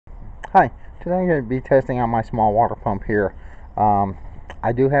Hi, today I'm going to be testing out my small water pump here.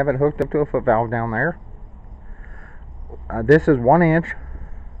 I do have it hooked up to a foot valve down there. This is 1 inch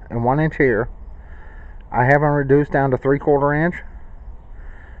and 1 inch here. I have them reduced down to 3/4 inch,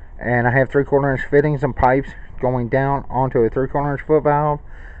 and I have 3/4 inch fittings and pipes going down onto a 3/4 inch foot valve.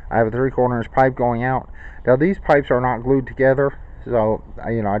 I have a 3/4 inch pipe going out. Now these pipes are not glued together, so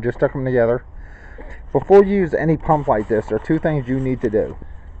I just stuck them together. Before you use any pump like this, there are two things you need to do.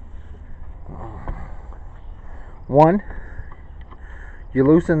 One, you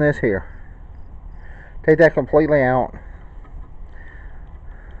loosen this here. Take that completely out.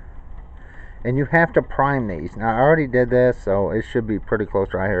 And you have to prime these. Now I already did this, so it should be pretty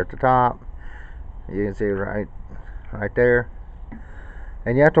close right here at the top. You can see right there.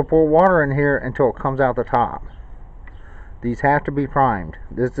 And you have to pour water in here until it comes out the top. These have to be primed.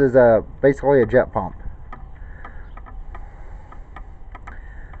 This is basically a jet pump.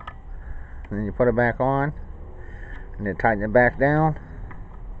 And then you put it back on, and then tighten it back down.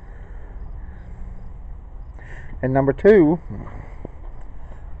 And number two,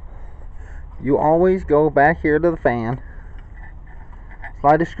 you always go back here to the fan,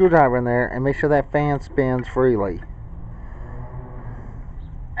 slide a screwdriver in there, and make sure that fan spins freely.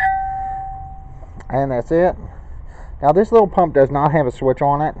 And that's it. Now this little pump does not have a switch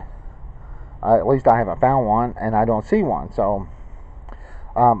on it. At least I haven't found one, and I don't see one. So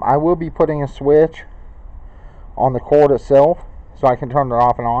I will be putting a switch on the cord itself so I can turn it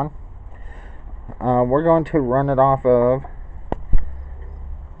off and on. We're going to run it off of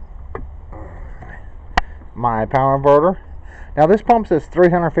my power inverter. Now this pump says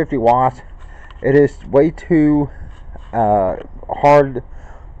 350 watts. It is way too hard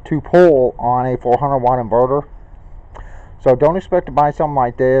to pull on a 400 watt inverter. So don't expect to buy something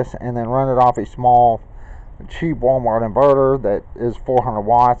like this and then run it off a small cheap Walmart inverter that is 400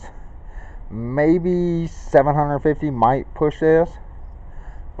 watts. Maybe 750 might push this,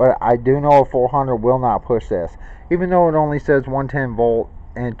 but I do know a 400 will not push this, even though it only says 110 volt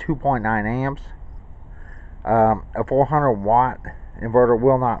and 2.9 amps. A 400 watt inverter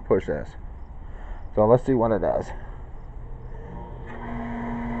will not push this. So let's see what it does.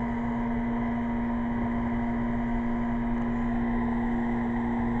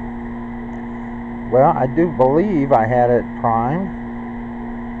 Well, I do believe I had it primed.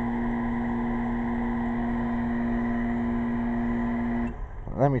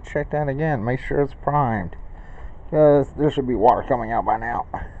 Let me check that again, make sure it's primed, because there should be water coming out by now.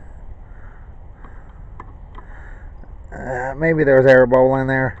 Maybe there's air bubble in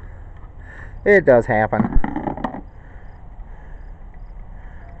there. It does happen.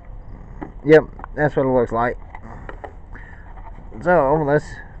 Yep, that's what it looks like. So let's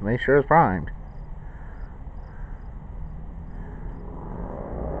make sure it's primed.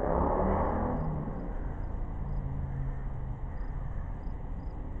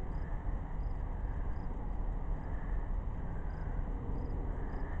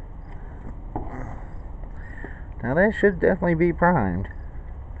 Now that should definitely be primed.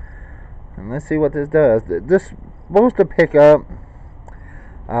 And let's see what this does. This is supposed to pick up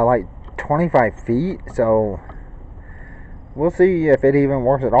like 25 feet, so we'll see if it even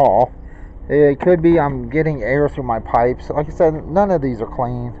works at all. It could be I'm getting air through my pipes. Like I said, none of these are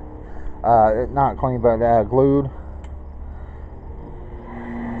clean. Not clean, but glued.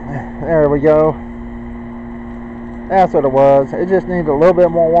 There we go. That's what it was. It just needs a little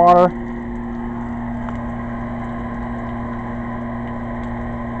bit more water.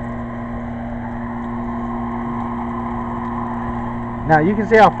 Now you can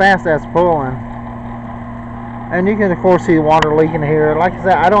see how fast that's pulling, and you can of course see the water leaking here. Like I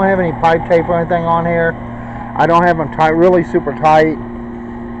said, I don't have any pipe tape or anything on here. I don't have them tight, really super tight.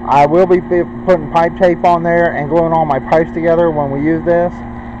 I will be putting pipe tape on there and gluing all my pipes together when we use this.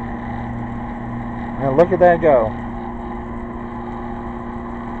 And look at that go.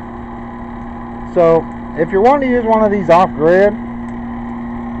 So if you're wanting to use one of these off-grid,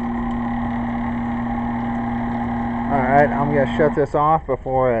 alright, I'm going to shut this off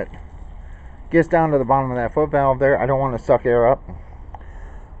before it gets down to the bottom of that foot valve there. I don't want to suck air up.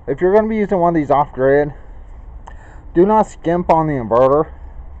 If you're going to be using one of these off-grid, do not skimp on the inverter.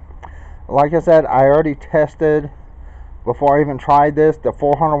 Like I said, I already tested, before I even tried this, the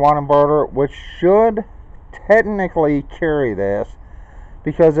 400 watt inverter, which should technically carry this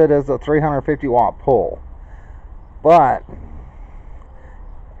because it is a 350 watt pull. But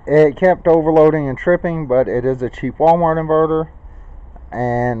it kept overloading and tripping, but it is a cheap Walmart inverter.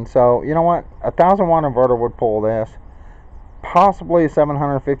 And so, you know what? A 1000 watt inverter would pull this. Possibly a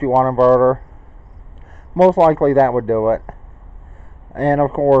 750 watt inverter. Most likely that would do it. And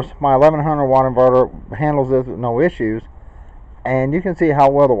of course, my 1100 watt inverter handles this with no issues. And you can see how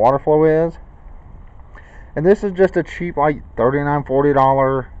well the water flow is. And this is just a cheap, like $39,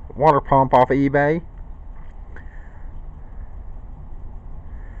 $40 water pump off of eBay.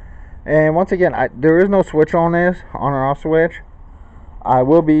 And once again, there is no switch on this, on or off switch. I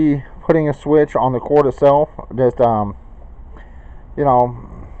will be putting a switch on the cord itself, just you know,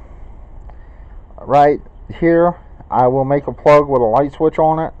 right here. I will make a plug with a light switch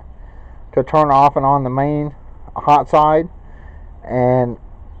on it to turn off and on the main hot side, and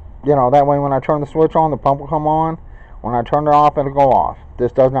you know, that way when I turn the switch on, the pump will come on. When I turn it off, it'll go off.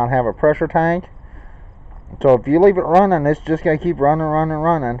 This does not have a pressure tank, so if you leave it running, it's just gonna keep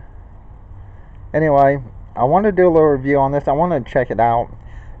running. Anyway, I want to do a little review on this. I want to check it out.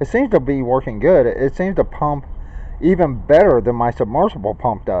 It seems to be working good. It seems to pump even better than my submersible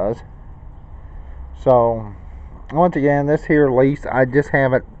pump does. So once again, this here lease, I just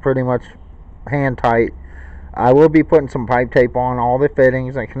have it pretty much hand tight. I will be putting some pipe tape on all the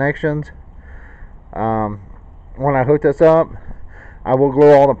fittings and connections. When I hook this up, I will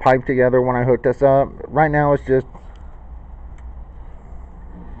glue all the pipe together when I hook this up. Right now it's just,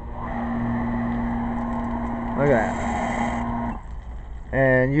 look at that.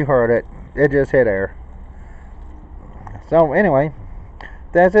 And you heard it. It just hit air. So anyway,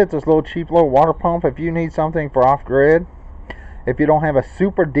 that's it. This little cheap little water pump. If you need something for off-grid, if you don't have a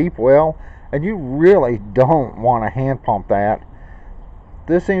super deep well, and you really don't want to hand pump that,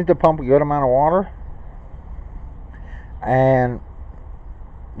 this seems to pump a good amount of water. And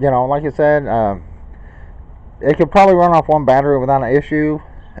you know, like I said, it could probably run off one battery without an issue.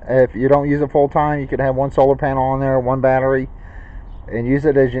 If you don't use it full time, you could have one solar panel on there, one battery, and use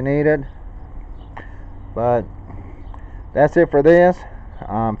it as you need it. But that's it for this.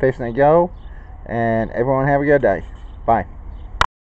 I'm fixing to go, and everyone have a good day. Bye.